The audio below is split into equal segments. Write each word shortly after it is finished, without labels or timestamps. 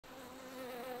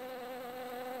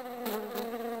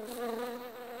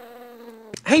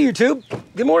Hey YouTube,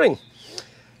 good morning.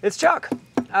 It's Chuck.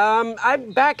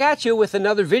 I'm back at you with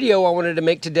another video I wanted to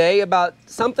make today about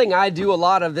something I do a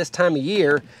lot of this time of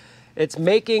year. It's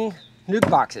making nuc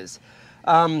boxes.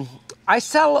 I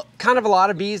sell kind of a lot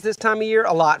of bees this time of year,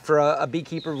 a lot for a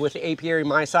beekeeper with the apiary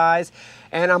my size,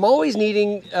 and I'm always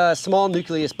needing small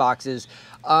nucleus boxes,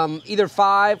 either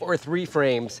 5 or 3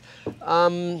 frames.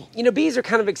 You know, bees are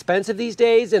kind of expensive these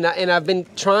days, and I've been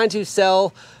trying to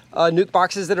sell nuc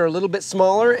boxes that are a little bit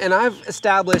smaller, and I've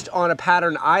established on a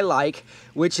pattern I like,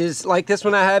 which is like this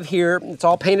one I have here. It's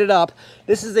all painted up.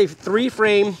 This is a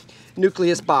 3-frame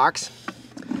nucleus box,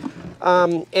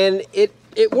 and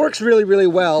it works really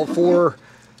well for,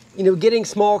 you know, getting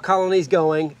small colonies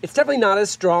going. It's definitely not as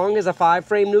strong as a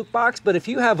 5-frame nuc box, but if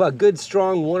you have a good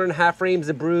strong 1.5 frames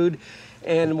of brood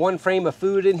and 1 frame of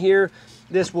food in here,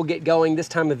 this will get going this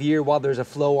time of year while there's a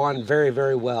flow on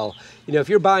very well. You know, if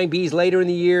you're buying bees later in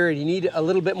the year and you need a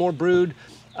little bit more brood,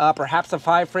 perhaps a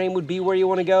 5-frame would be where you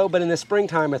want to go, but in the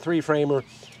springtime a 3-framer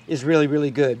is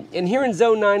really good. And here in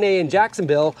Zone 9A in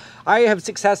Jacksonville, I have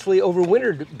successfully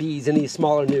overwintered bees in these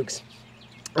smaller nucs.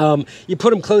 You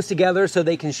put them close together so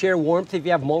they can share warmth if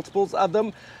you have multiples of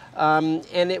them.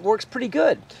 And it works pretty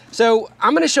good. So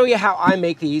I'm going to show you how I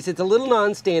make these. It's a little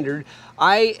non-standard.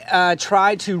 I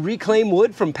try to reclaim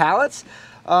wood from pallets.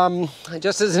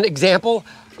 Just as an example,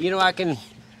 you know,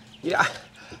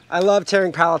 I love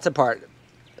tearing pallets apart.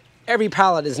 Every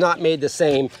pallet is not made the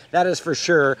same, that is for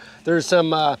sure. There's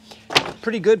some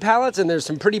pretty good pallets and there's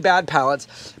some pretty bad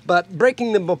pallets, but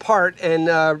breaking them apart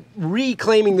and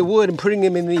reclaiming the wood and putting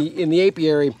them in the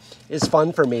apiary is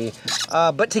fun for me.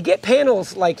 But to get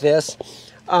panels like this,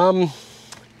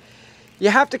 you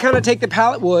have to kind of take the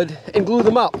pallet wood and glue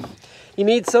them up. You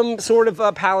need some sort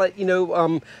of pallet, you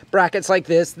know, brackets like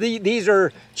this. These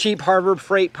are cheap Harbor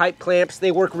Freight pipe clamps.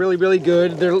 They work really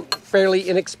good. They're fairly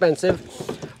inexpensive.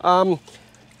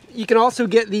 You can also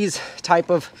get these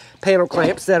type of panel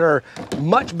clamps that are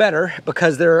much better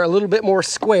because they're a little bit more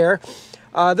square.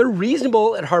 They're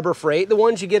reasonable at Harbor Freight. The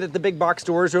ones you get at the big box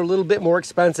stores are a little bit more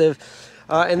expensive.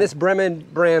 And this Bremen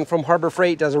brand from Harbor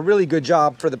Freight does a really good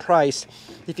job for the price.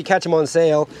 If you catch them on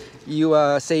sale, you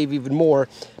save even more.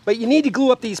 But you need to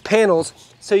glue up these panels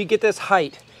so you get this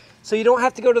height. So you don't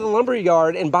have to go to the lumber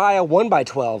yard and buy a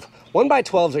 1x12.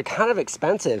 1x12s are kind of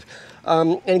expensive.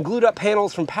 And glued up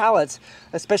panels from pallets,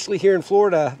 especially here in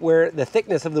Florida, where the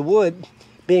thickness of the wood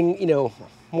being, you know,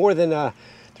 more than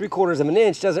 3/4 of an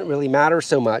inch doesn't really matter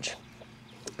so much.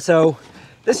 So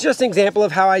this is just an example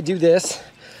of how I do this.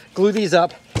 Glue these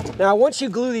up. Now, once you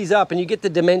glue these up and you get the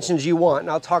dimensions you want, and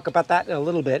I'll talk about that in a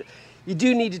little bit, you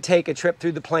do need to take a trip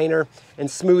through the planer and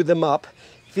smooth them up.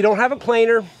 If you don't have a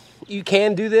planer, you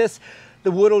can do this.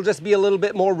 The wood will just be a little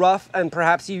bit more rough, and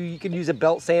perhaps you can use a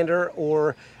belt sander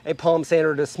or a palm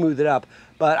sander to smooth it up.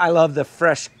 But I love the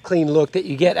fresh, clean look that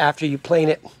you get after you plane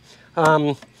it.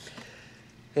 And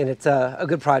it's a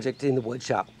good project in the wood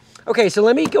shop. Okay, so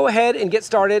let me go ahead and get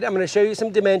started. I'm going to show you some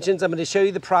dimensions. I'm going to show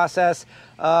you the process,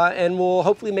 and we'll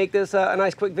hopefully make this a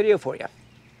nice quick video for you.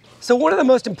 So one of the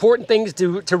most important things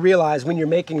to realize when you're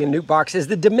making a nuc box is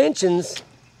the dimensions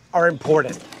are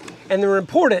important. And they're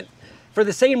important for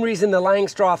the same reason the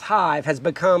Langstroth hive has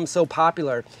become so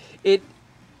popular. It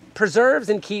preserves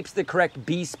and keeps the correct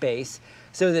bee space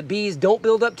so that bees don't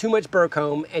build up too much burr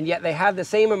comb, and yet they have the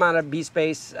same amount of bee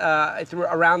space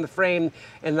around the frame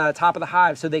and the top of the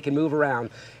hive so they can move around.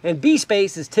 And bee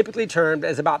space is typically termed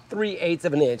as about 3/8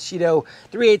 of an inch. You know,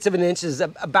 3/8 of an inch is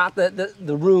about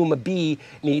the room a bee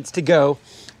needs to go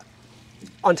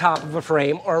on top of a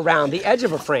frame or around the edge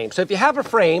of a frame. So if you have a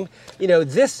frame, you know,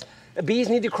 bees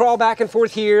need to crawl back and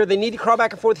forth here, they need to crawl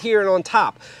back and forth here and on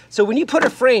top. So when you put a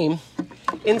frame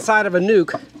inside of a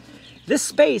nuc, this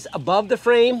space above the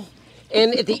frame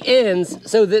and at the ends,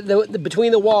 so that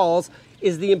between the walls,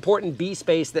 is the important bee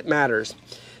space that matters.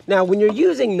 Now, when you're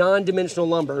using non-dimensional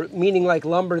lumber, meaning like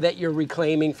lumber that you're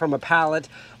reclaiming from a pallet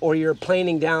or you're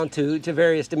planing down to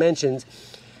various dimensions,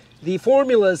 the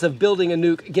formulas of building a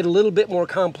nuc get a little bit more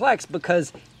complex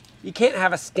because you can't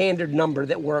have a standard number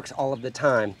that works all of the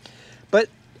time. But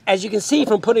as you can see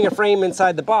from putting a frame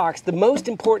inside the box, the most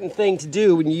important thing to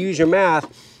do when you use your math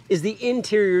is the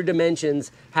interior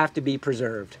dimensions have to be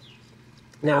preserved.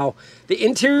 Now, the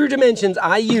interior dimensions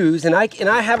I use, and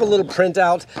I have a little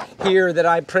printout here that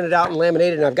I printed out and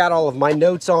laminated, and I've got all of my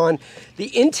notes on.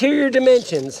 The interior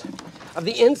dimensions of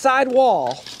the inside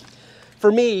wall,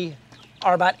 for me,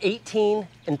 are about 18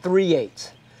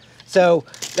 3/8. So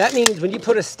that means when you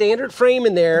put a standard frame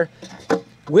in there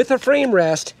with a frame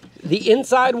rest, the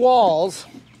inside walls,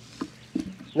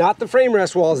 not the frame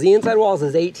rest walls, the inside walls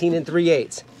is 18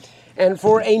 3/8. And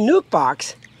for a nuc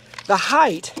box, the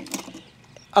height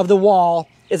of the wall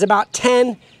is about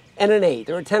 10 1/8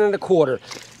 or 10 1/4.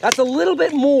 That's a little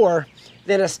bit more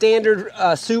than a standard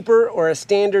super or a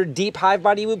standard deep hive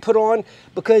body you would put on,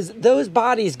 because those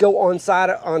bodies go on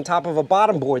top of a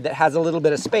bottom board that has a little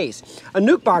bit of space. A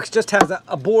nuc box just has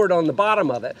a board on the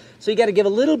bottom of it, so you got to give a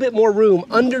little bit more room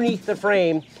underneath the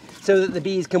frame so that the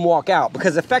bees can walk out,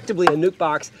 because effectively a nuc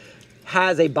box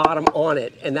has a bottom on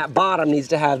it, and that bottom needs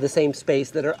to have the same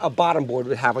space that a bottom board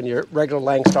would have on your regular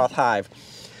Langstroth hive.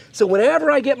 So whenever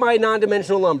I get my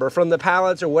non-dimensional lumber from the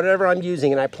pallets or whatever I'm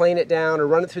using, and I plane it down or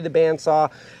run it through the bandsaw,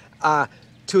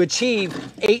 to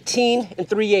achieve 18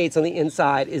 3/8 on the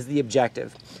inside is the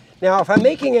objective. Now, if I'm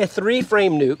making a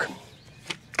 3-frame nuc,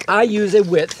 I use a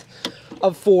width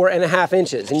of 4.5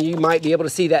 inches, and you might be able to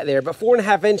see that there, but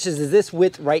 4.5 inches is this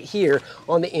width right here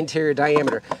on the interior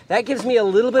diameter. That gives me a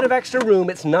little bit of extra room.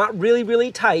 It's not really,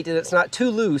 really tight, and it's not too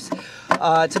loose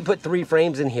to put 3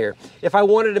 frames in here. If I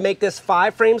wanted to make this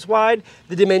 5 frames wide,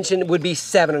 the dimension would be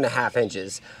 7.5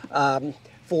 inches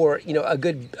for, you know, a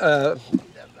good a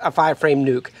 5-frame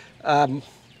nuc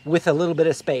with a little bit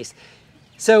of space.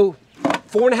 So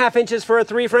 4.5 inches for a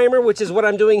 3-framer, which is what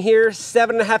I'm doing here.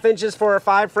 7.5 inches for a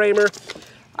 5-framer.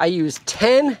 I use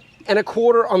 10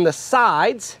 1/4 on the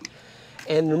sides.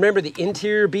 And remember, the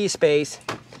interior bee space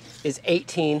is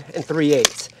 18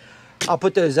 3/8. I'll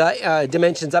put those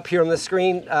dimensions up here on the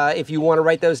screen if you want to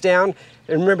write those down.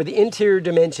 And remember, the interior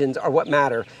dimensions are what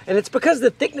matter. And it's because the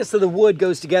thickness of the wood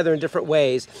goes together in different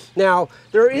ways. Now,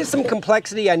 there is some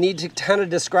complexity I need to kind of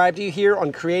describe to you here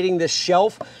on creating this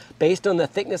shelf based on the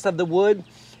thickness of the wood.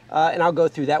 And I'll go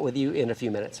through that with you in a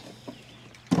few minutes.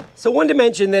 So one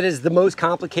dimension that is the most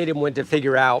complicated one to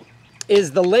figure out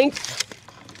is the length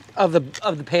of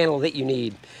the panel that you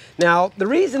need. Now, the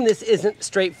reason this isn't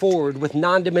straightforward with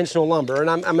non-dimensional lumber, and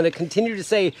I'm going to continue to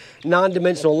say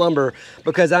non-dimensional lumber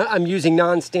because I'm using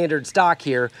non-standard stock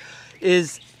here,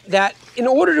 is that in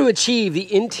order to achieve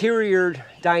the interior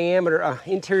diameter,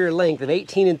 interior length of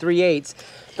 18 3/8,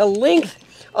 the length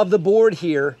of the board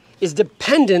here is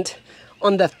dependent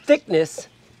on the thickness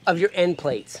of your end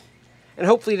plates. And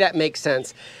hopefully that makes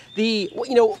sense. The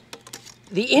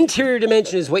interior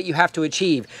dimension is what you have to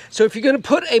achieve. So if you're going to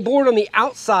put a board on the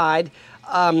outside,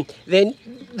 then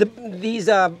these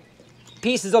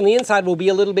pieces on the inside will be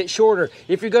a little bit shorter.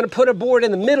 If you're going to put a board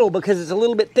in the middle because it's a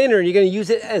little bit thinner and you're going to use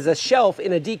it as a shelf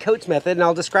in a decoats method, and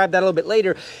I'll describe that a little bit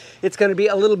later, it's going to be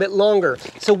a little bit longer.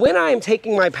 So when I am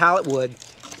taking my pallet wood,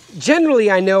 generally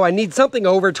I know I need something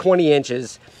over 20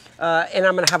 inches, and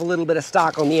I'm going to have a little bit of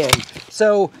stock on the end.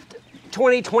 So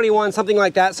 20, 21, something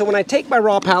like that. So when I take my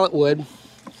raw pallet wood,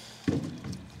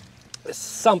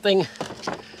 something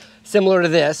similar to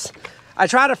this, I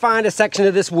try to find a section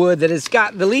of this wood that has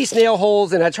got the least nail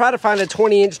holes, and I try to find a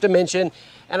 20-inch dimension,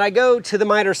 and I go to the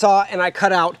miter saw and I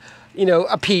cut out, you know,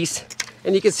 a piece,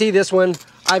 and you can see this one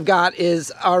I've got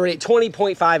is already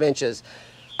 20.5 inches.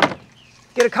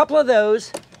 Get a couple of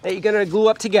those that you're going to glue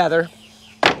up together,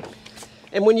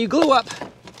 and when you glue up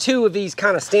 2 of these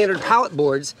kind of standard pallet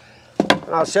boards,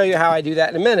 and I'll show you how I do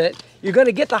that in a minute, you're going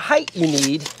to get the height you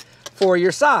need for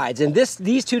your sides. And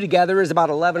these 2 together is about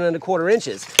 11 1/4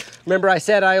 inches. Remember I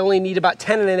said I only need about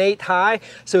 10 1/8 high,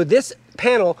 so this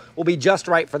panel will be just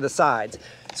right for the sides.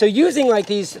 So using like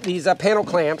these panel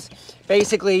clamps,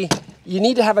 basically you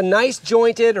need to have a nice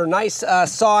jointed or nice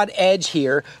sawed edge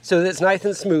here so that it's nice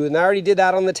and smooth. And I already did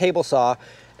that on the table saw.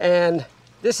 And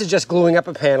this is just gluing up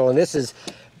a panel, and this is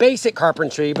basic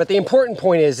carpentry, but the important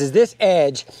point is this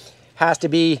edge has to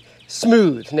be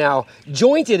smooth. Now,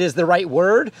 jointed is the right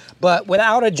word, but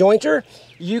without a jointer,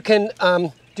 you can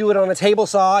do it on a table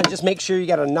saw and just make sure you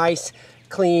got a nice,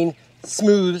 clean,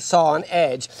 smooth sawn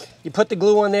edge. You put the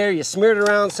glue on there, you smear it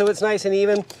around so it's nice and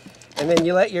even, and then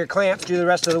you let your clamps do the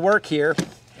rest of the work here.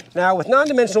 Now, with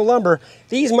non-dimensional lumber,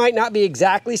 these might not be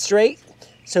exactly straight,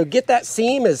 so get that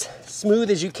seam as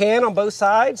smooth as you can on both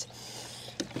sides.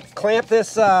 Clamp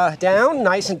this down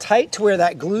nice and tight to where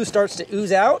that glue starts to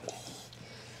ooze out.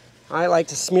 I like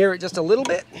to smear it just a little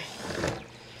bit.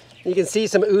 You can see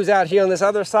some ooze out here on this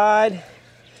other side.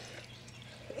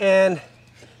 And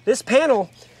this panel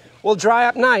will dry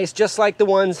up nice, just like the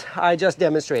ones I just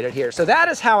demonstrated here. So that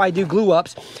is how I do glue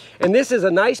ups. And this is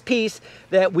a nice piece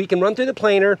that we can run through the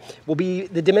planer, will be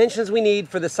the dimensions we need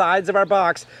for the sides of our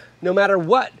box, no matter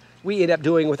what we end up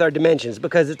doing with our dimensions,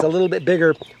 because it's a little bit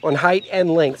bigger on height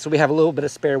and length, so we have a little bit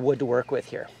of spare wood to work with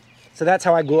here. So that's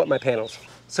how I glue up my panels.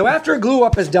 So after a glue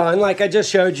up is done, like I just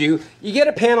showed you, you get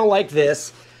a panel like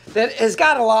this that has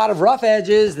got a lot of rough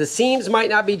edges. The seams might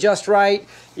not be just right.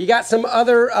 You got some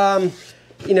other,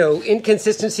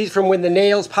 inconsistencies from when the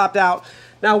nails popped out.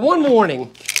 Now, one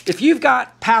warning, if you've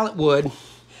got pallet wood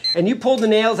and you pull the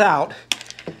nails out,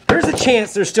 there's a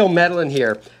chance there's still metal in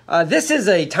here. This is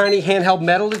a tiny handheld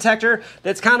metal detector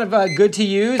that's kind of good to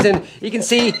use, and you can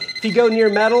see if you go near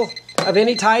metal of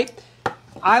any type,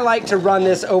 I like to run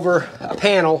this over a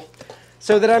panel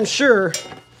so that I'm sure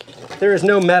there is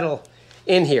no metal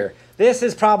in here. This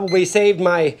has probably saved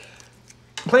my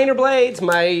planer blades,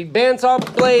 my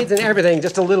bandsaw blades, and everything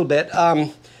just a little bit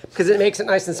because it makes it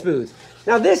nice and smooth.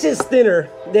 Now this is thinner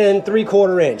than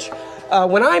 3/4 inch.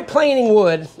 When I'm planing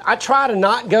wood, I try to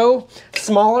not go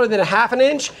smaller than a 1/2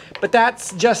 inch, but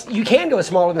that's just, you can go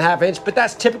smaller than a 1/2 inch, but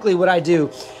that's typically what I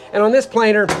do. And on this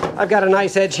planer, I've got a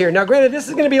nice edge here. Now granted, this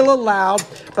is gonna be a little loud,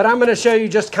 but I'm gonna show you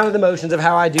just kind of the motions of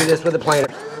how I do this with a planer.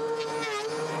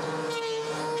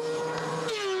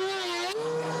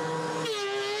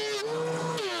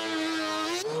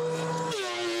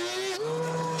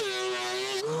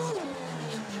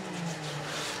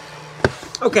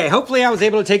 Okay, hopefully I was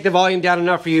able to take the volume down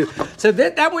enough for you. So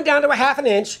that went down to a 1/2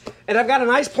 inch, and I've got a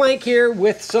nice plank here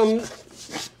with some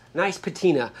nice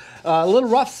patina. Little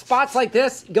rough spots like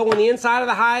this go on the inside of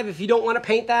the hive if you don't want to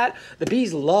paint that. The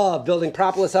bees love building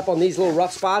propolis up on these little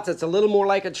rough spots. It's a little more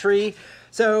like a tree.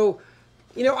 So,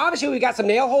 you know, obviously we got some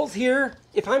nail holes here.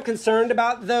 If I'm concerned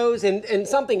about those and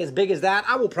something as big as that,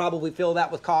 I will probably fill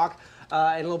that with caulk.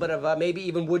 And a little bit of maybe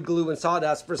even wood glue and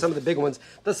sawdust for some of the big ones.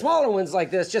 The smaller ones like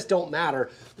this just don't matter.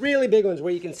 Really big ones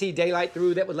where you can see daylight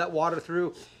through, that would let water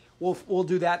through, we'll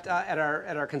do that at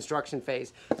our construction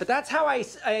phase. But that's how I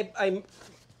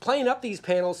plane up these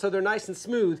panels so they're nice and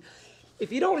smooth.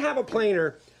 If you don't have a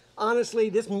planer, honestly,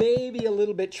 this may be a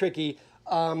little bit tricky.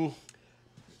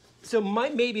 So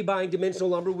maybe buying dimensional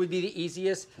lumber would be the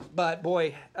easiest, but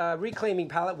boy, reclaiming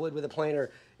pallet wood with a planer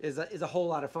is a whole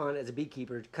lot of fun as a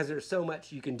beekeeper because there's so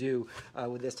much you can do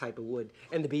with this type of wood,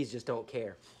 and the bees just don't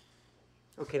care.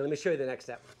 Okay, let me show you the next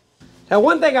step. Now,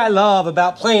 one thing I love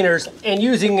about planers and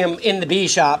using them in the bee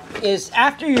shop is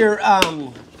after your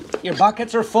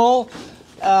buckets are full,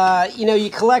 you know,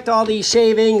 you collect all these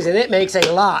shavings, and it makes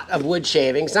a lot of wood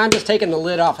shavings. I'm just taking the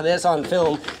lid off of this on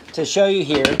film to show you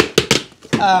here.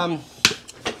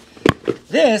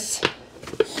 This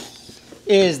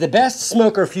is the best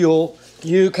smoker fuel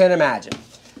you can imagine.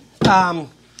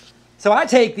 So I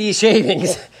take these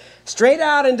shavings straight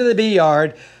out into the bee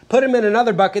yard, put them in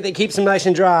another bucket that keeps them nice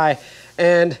and dry,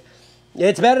 and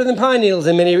it's better than pine needles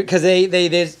in many, because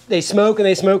they smoke and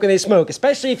they smoke and they smoke,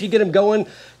 especially if you get them going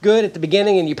good at the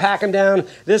beginning and you pack them down.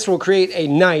 This will create a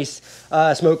nice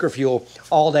smoker fuel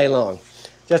all day long.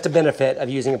 Just a benefit of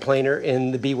using a planer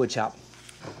in the bee wood shop.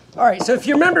 All right, so if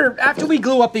you remember, after we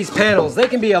glue up these panels, they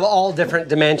can be of all different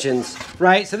dimensions,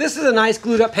 right? So this is a nice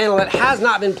glued up panel that has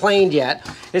not been planed yet.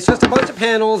 It's just a bunch of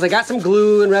panels. I got some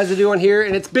glue and residue on here,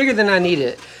 and it's bigger than I need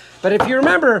it. But if you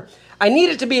remember, I need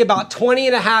it to be about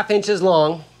 20.5 inches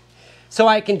long, so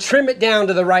I can trim it down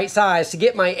to the right size to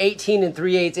get my 18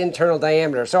 3/8 internal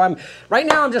diameter. So right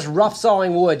now I'm just rough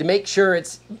sawing wood to make sure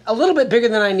it's a little bit bigger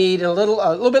than I need and a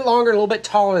little bit longer and a little bit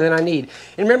taller than I need.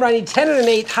 And remember, I need 10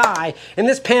 1/8 high, and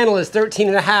this panel is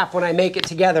 13.5 when I make it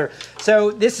together. So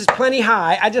this is plenty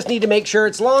high. I just need to make sure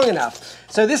it's long enough.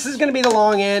 So this is gonna be the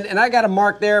long end, and I got a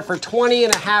mark there for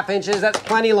 20.5 inches. That's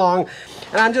plenty long.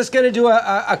 And I'm just gonna do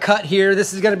a cut here.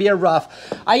 This is gonna be a rough.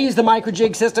 I use the micro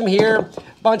jig system here, a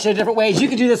bunch of different ways. You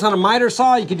can do this on a miter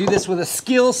saw. You can do this with a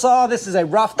skill saw. This is a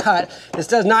rough cut. This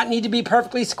does not need to be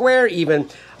perfectly square even.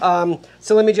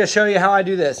 So let me just show you how I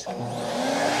do this.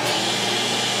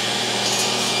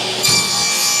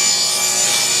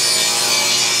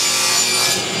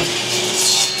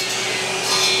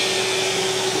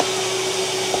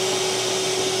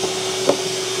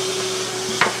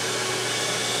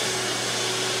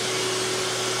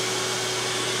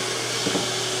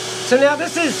 So now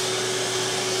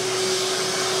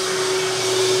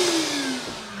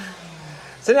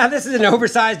this is an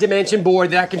oversized dimension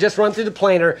board that I can just run through the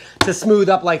planer to smooth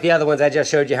up like the other ones I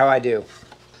just showed you how I do.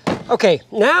 Okay,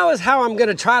 now is how I'm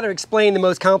gonna try to explain the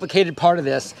most complicated part of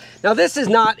this. Now this is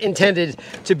not intended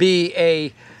to be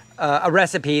a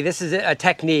recipe. This is a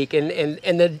technique,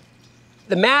 and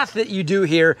the math that you do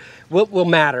here will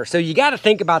matter. So you gotta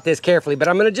think about this carefully, but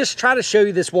I'm gonna just try to show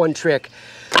you this one trick.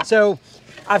 So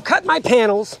I've cut my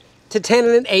panels to 10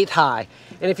 1/8 high.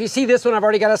 And if you see this one, I've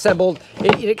already got assembled.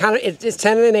 It's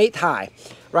 10 1/8 high,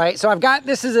 right? So I've got,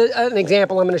 this is an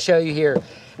example I'm gonna show you here.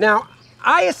 Now,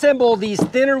 I assemble these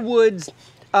thinner woods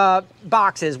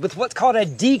boxes with what's called a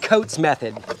decoats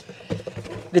method.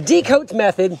 The decoats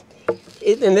method,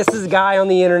 and this is a guy on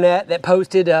the internet that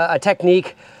posted a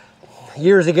technique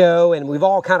years ago, and we've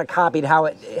all kind of copied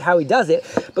how he does it,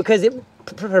 because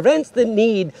prevents the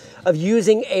need of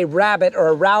using a rabbet or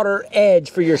a router edge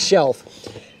for your shelf.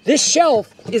 This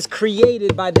shelf is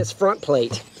created by this front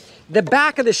plate. The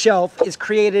back of the shelf is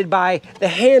created by the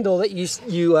handle that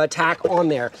you tack on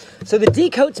there. So the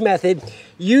decoats method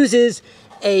uses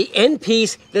a end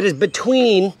piece that is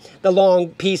between the long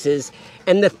pieces,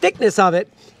 and the thickness of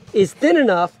it is thin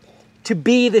enough to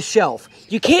be the shelf.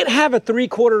 You can't have a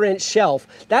 3/4 inch shelf.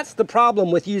 That's the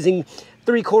problem with using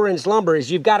 3/4 inch lumber,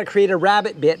 is you've got to create a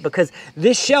rabbet bit, because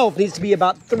this shelf needs to be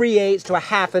about 3/8 to a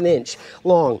 1/2 inch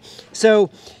long. So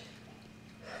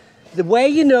the way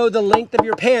you know the length of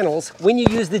your panels when you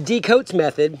use the decoats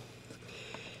method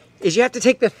is you have to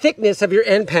take the thickness of your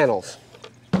end panels,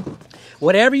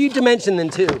 whatever you dimension them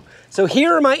to. So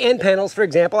here are my end panels, for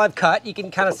example, I've cut. You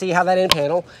can kind of see how that end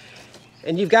panel,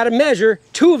 and you've got to measure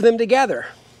 2 of them together.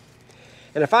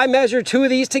 And if I measure 2 of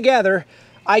these together,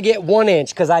 I get 1 inch,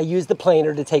 because I use the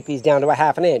planer to take these down to a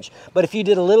 1/2 inch. But if you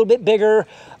did a little bit bigger,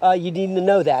 you need to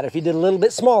know that. If you did a little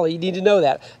bit smaller, you need to know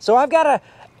that. So I've got to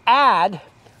add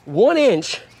 1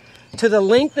 inch to the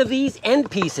length of these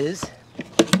end pieces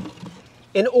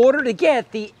in order to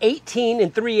get the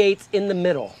 18 3/8 in the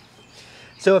middle.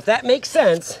 So if that makes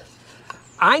sense,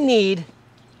 I need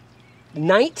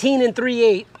 19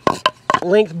 3/8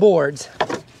 length boards,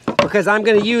 because I'm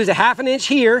going to use a 1/2 inch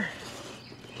here,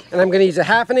 and I'm going to use a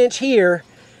 1/2 inch here,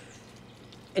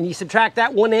 and you subtract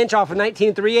that 1 inch off of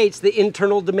 19 3/8, the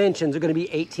internal dimensions are going to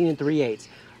be 18 3/8.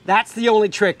 That's the only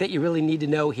trick that you really need to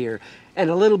know here. And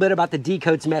a little bit about the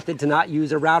decoats method to not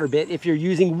use a router bit if you're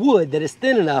using wood that is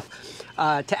thin enough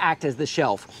to act as the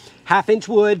shelf. 1/2 inch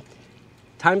wood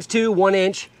times 2, 1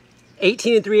 inch.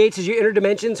 18 3/8 is your inner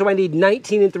dimension, so I need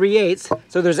 19 3/8.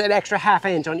 So there's an extra 1/2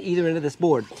 inch on either end of this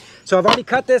board. So I've already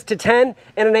cut this to 10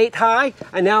 1/8 high,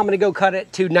 and now I'm going to go cut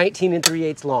it to 19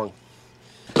 3/8 long.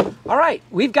 All right,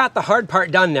 we've got the hard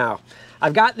part done now.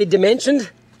 I've got the dimensioned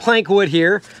plank wood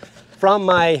here from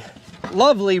my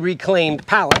lovely reclaimed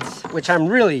pallets, which I'm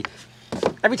really,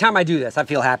 every time I do this, I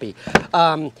feel happy.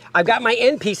 I've got my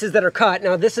end pieces that are cut.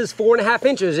 Now this is 4.5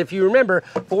 inches. If you remember,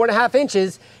 4.5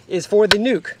 inches is for the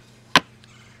nuke.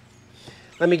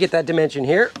 Let me get that dimension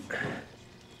here.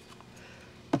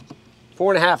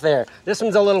 4.5 there. This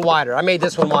one's a little wider. I made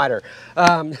this one wider.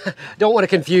 Don't want to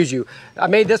confuse you. I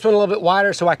made this one a little bit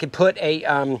wider so I could put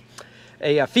a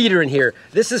feeder in here.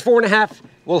 This is 4.5.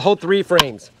 Will hold 3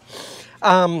 frames.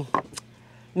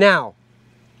 Now,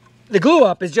 the glue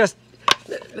up is just,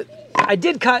 I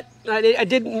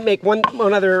did make one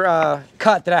other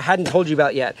cut that I hadn't told you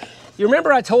about yet. You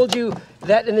remember I told you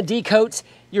that in the decoats,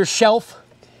 your shelf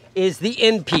is the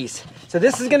end piece. So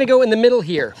this is going to go in the middle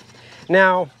here.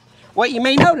 Now, what you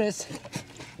may notice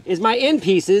is my end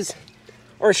pieces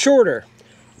are shorter.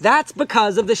 That's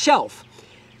because of the shelf.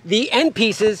 The end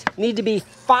pieces need to be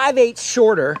 5/8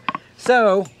 shorter,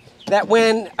 so that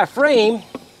when a frame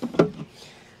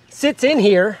sits in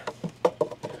here,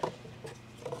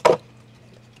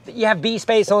 you have bee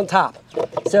space on top.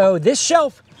 So this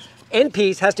shelf end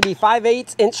piece has to be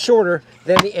 5/8 inch shorter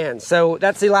than the end. So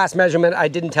that's the last measurement I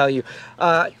didn't tell you.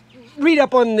 Read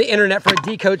up on the internet for a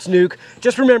decoats nuke.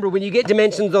 Just remember, when you get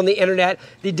dimensions on the internet,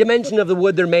 the dimension of the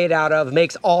wood they're made out of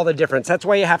makes all the difference. That's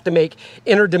why you have to make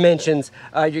inner dimensions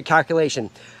your calculation.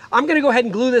 I'm going to go ahead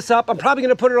and glue this up. I'm probably going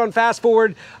to put it on fast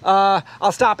forward.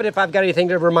 I'll stop it if I've got anything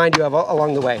to remind you of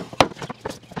along the way.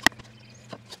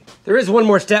 There is one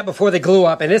more step before the glue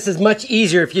up, and this is much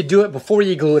easier if you do it before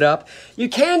you glue it up. You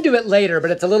can do it later,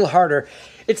 but it's a little harder.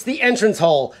 It's the entrance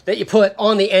hole that you put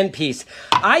on the end piece.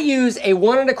 I use a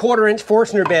 1 1/4 inch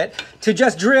Forstner bit to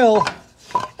just drill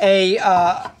a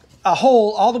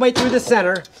hole all the way through the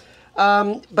center,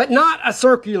 but not a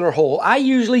circular hole. I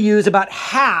usually use about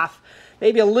half,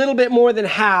 maybe a little bit more than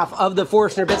half of the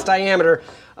Forstner bit's diameter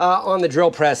on the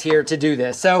drill press here to do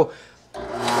this. So,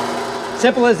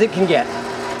 simple as it can get.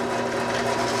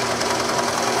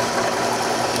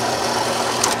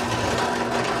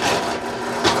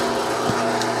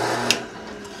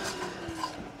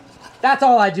 That's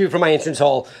all I do for my entrance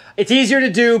hole. It's easier to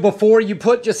do before you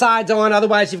put your sides on,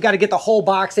 otherwise you've got to get the whole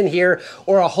box in here,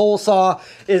 or a hole saw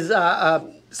is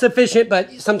sufficient,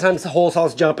 but sometimes the hole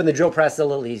saws jump and the drill press is a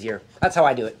little easier. That's how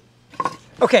I do it.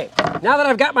 Okay, now that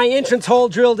I've got my entrance hole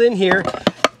drilled in here,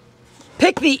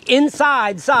 pick the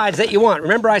inside sides that you want.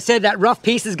 Remember I said that rough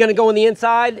piece is going to go on the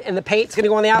inside and the paint's going to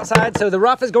go on the outside, so the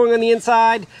rough is going on the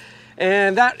inside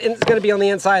and that is going to be on the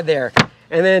inside there.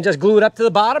 And then just glue it up to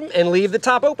the bottom and leave the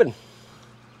top open.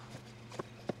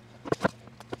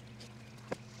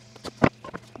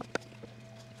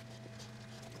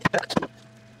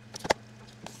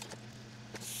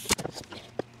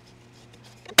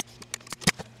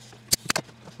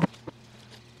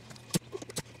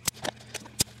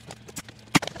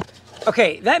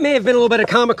 Okay, that may have been a little bit of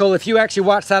comical if you actually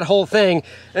watched that whole thing.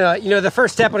 You know, the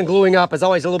first step on gluing up is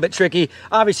always a little bit tricky.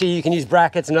 Obviously, you can use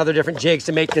brackets and other different jigs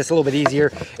to make this a little bit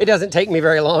easier. It doesn't take me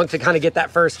very long to kind of get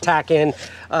that first tack in.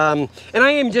 And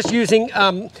I am just using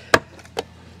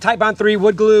Titebond 3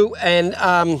 wood glue and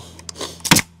 1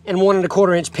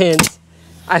 1/4 inch pins.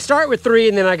 I start with 3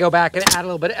 and then I go back and add a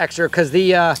little bit extra because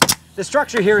the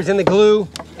structure here is in the glue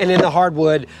and in the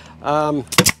hardwood.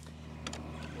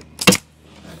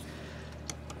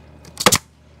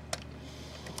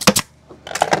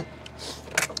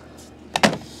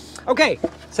 Okay,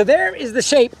 so there is the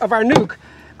shape of our nuc.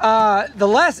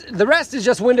 The rest is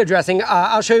just window dressing.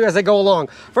 I'll show you as I go along.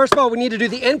 First of all, we need to do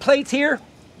the end plates here.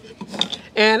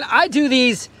 And I do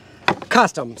these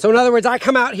custom. So in other words, I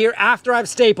come out here after I've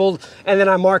stapled and then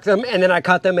I mark them and then I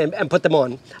cut them and put them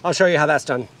on. I'll show you how that's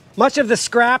done. Much of the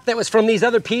scrap that was from these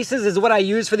other pieces is what I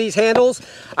use for these handles.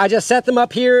 I just set them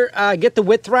up here, get the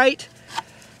width right,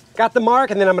 got the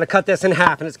mark, and then I'm gonna cut this in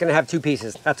half and it's gonna have 2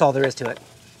 pieces. That's all there is to it.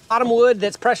 Bottom wood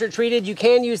that's pressure treated, you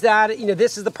can use that. You know,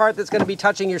 this is the part that's going to be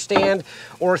touching your stand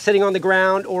or sitting on the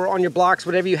ground or on your blocks,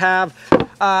 whatever you have.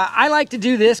 I like to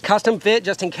do this custom fit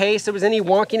just in case there was any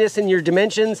wonkiness in your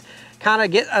dimensions. Kind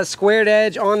of get a squared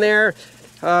edge on there,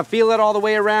 feel it all the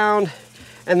way around,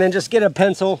 and then just get a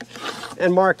pencil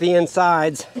and mark the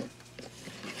insides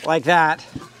like that.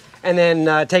 And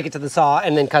then take it to the saw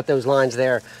and then cut those lines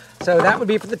there. So that would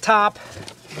be for the top.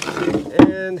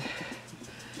 And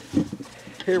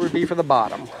here would be for the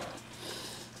bottom.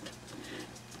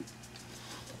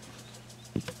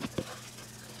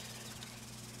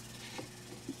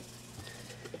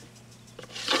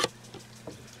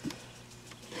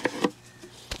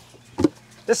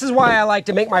 This is why I like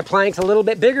to make my planks a little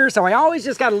bit bigger, so I always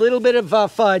just got a little bit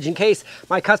of fudge in case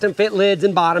my custom fit lids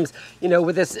and bottoms, you know,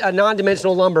 with this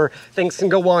non-dimensional lumber, things can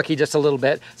go wonky just a little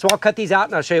bit. So I'll cut these out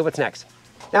and I'll show you what's next.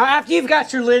 Now after you've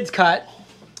got your lids cut,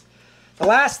 the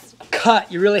last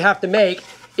cut you really have to make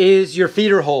is your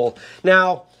feeder hole.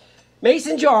 Now,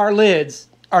 mason jar lids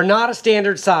are not a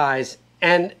standard size,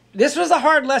 and this was a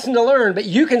hard lesson to learn, but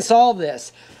you can solve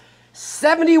this.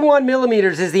 71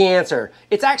 millimeters is the answer.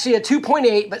 It's actually a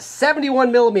 2.8, but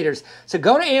 71 millimeters. So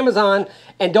go to Amazon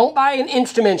and don't buy an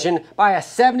inch dimension, buy a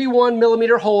 71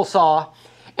 millimeter hole saw,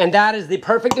 and that is the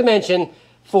perfect dimension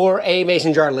for a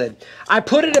mason jar lid. I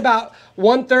put it about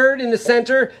 1/3 in the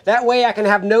center. That way I can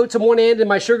have notes on one end and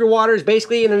my sugar water is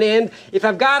basically in an end. If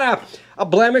I've got a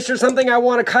blemish or something I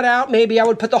want to cut out, maybe I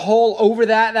would put the hole over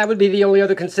that. That would be the only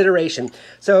other consideration.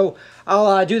 So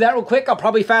I'll do that real quick. I'll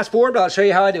probably fast forward, but I'll show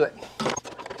you how I do it.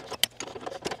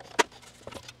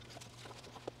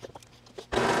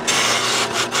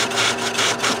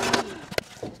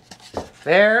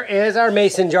 There is our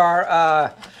mason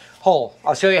jar hole.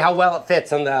 I'll show you how well it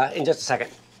fits in just a second.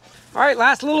 All right,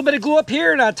 last little bit of glue up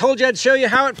here, and I told you I'd show you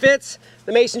how it fits.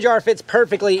 The mason jar fits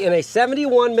perfectly in a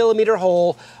 71 millimeter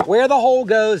hole. Where the hole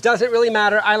goes doesn't really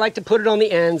matter. I like to put it on the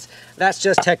ends. That's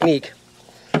just technique.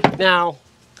 Now,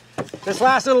 this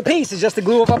last little piece is just the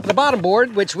glue up the bottom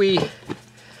board, which we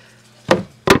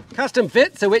custom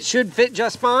fit, so it should fit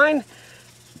just fine.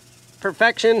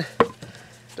 Perfection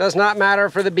does not matter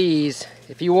for the bees.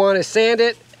 If you want to sand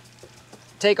it,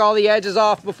 take all the edges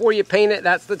off before you paint it,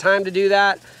 that's the time to do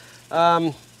that.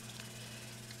 The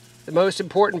most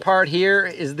important part here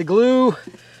is the glue.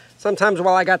 Sometimes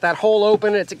while I got that hole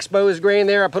open, it's exposed grain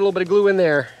there, I put a little bit of glue in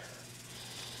there.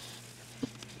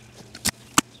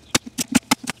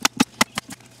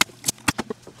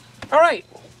 All right,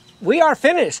 we are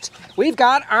finished. We've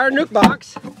got our nuc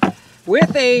box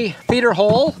with a feeder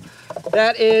hole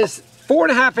that is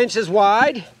 4.5 inches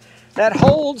wide, that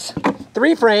holds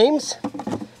 3 frames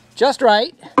just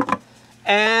right.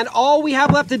 And all we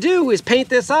have left to do is paint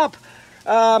this up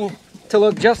to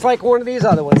look just like one of these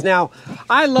other ones. Now,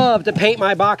 I love to paint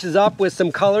my boxes up with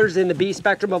some colors in the bee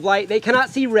spectrum of light. They cannot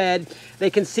see red. They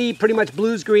can see pretty much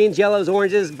blues, greens, yellows,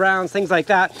 oranges, browns, things like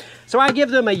that. So I give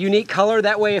them a unique color.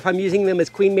 That way, if I'm using them as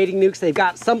queen mating nucs, they've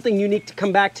got something unique to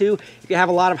come back to if you have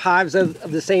a lot of hives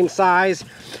of the same size.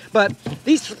 But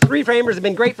these 3 framers have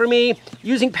been great for me.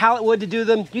 Using pallet wood to do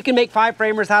them. You can make 5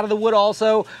 framers out of the wood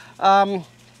also.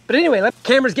 But anyway, the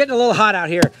camera's getting a little hot out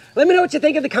here. Let me know what you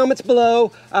think in the comments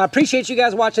below. Appreciate you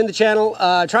guys watching the channel.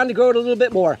 Trying to grow it a little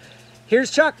bit more.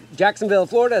 Here's Chuck, Jacksonville,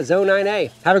 Florida, Zone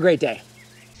 9A. Have a great day.